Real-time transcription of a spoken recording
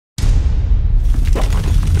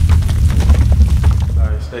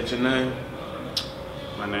State your name.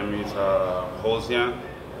 My name is Hosea.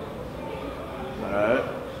 Alright.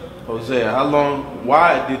 Hosea,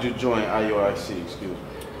 why did you join IUIC? Excuse me.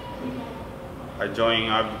 I joined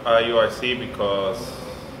IUIC because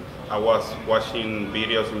I was watching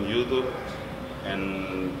videos on YouTube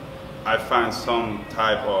and I find some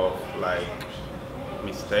type of like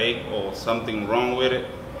mistake or something wrong with it.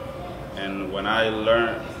 And when I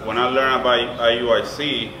learned about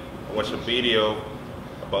IUIC, I watched a video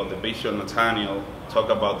about the Bishop Nathaniel talk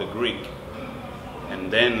about the Greek, and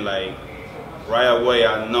then like right away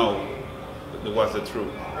I know it was the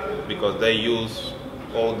truth, because they use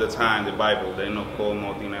all the time the Bible. They don't call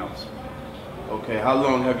nothing else. Okay, how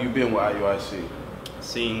long have you been with IUIC?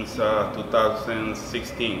 Since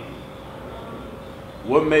 2016.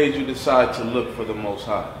 What made you decide to look for the Most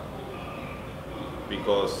High?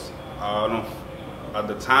 Because at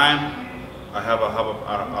the time I have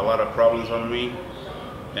a lot of problems on me,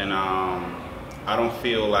 and I don't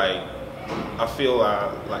feel like, I feel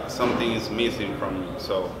like something is missing from me,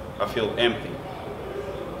 so I feel empty.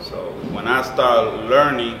 So when I start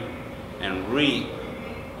learning and read,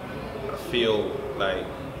 I feel like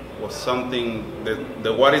was something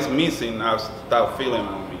that what is missing, I start feeling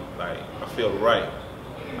on me. Like I feel right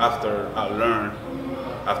after I learn,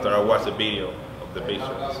 after I watch the video of the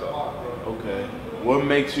bishop. So okay, what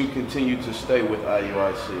makes you continue to stay with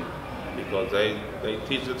IUIC? Because they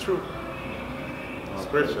teach the truth,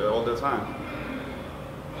 scripture all the time.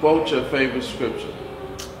 Quote your favorite scripture.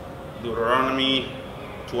 Deuteronomy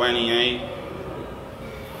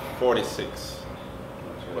 28:46.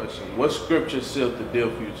 Question: what scripture sealed the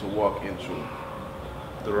deal for you to walk in truth?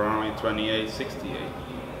 Deuteronomy 28:68.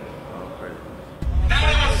 Okay. Now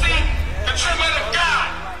they will see the true men of God.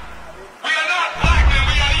 We are not black men,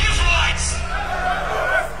 we are Israelites.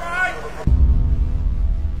 That's right.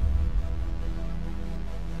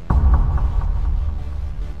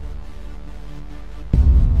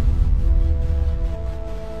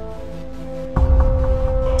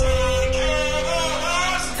 Take care of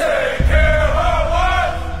us. Take care of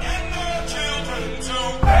us. And our children too.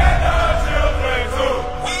 And our children too.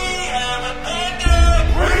 We have repented.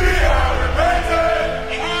 We have repented.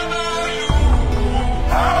 How are you?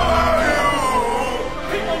 How are you?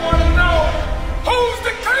 People want to know who's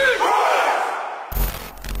the king.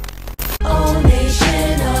 O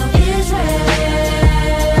nation of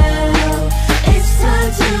Israel, it's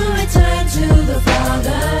time to return to the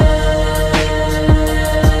Father.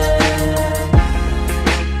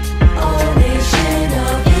 O nation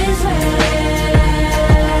of Israel,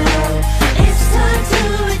 it's time to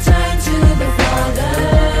return to the Father.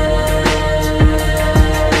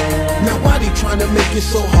 Now why they trying to make it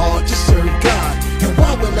so hard to serve God? And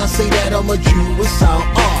why when I say that I'm a Jew it sound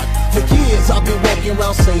odd? For years I've been walking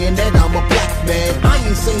around saying that I'm a black man. I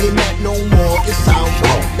ain't saying that no more, it sounds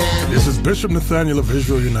wrong, man. This is Bishop Nathaniel of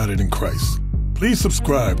Israel United in Christ. Please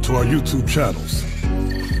subscribe to our YouTube channels.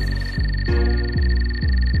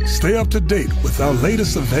 Stay up to date with our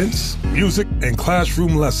latest events, music, and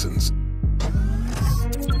classroom lessons.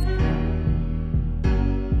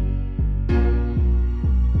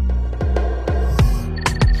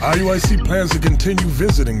 IUIC plans to continue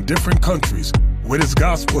visiting different countries where this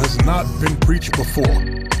gospel has not been preached before.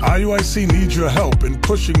 IUIC needs your help in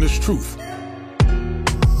pushing this truth.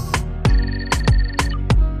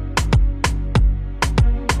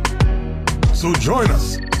 So join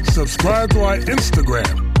us. Subscribe to our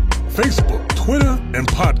Instagram, Facebook, Twitter, and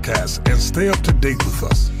podcast, and stay up to date with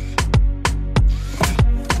us.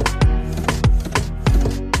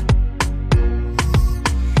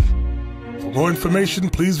 For more information,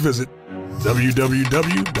 please visit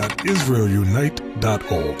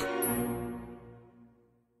www.israelunite.org.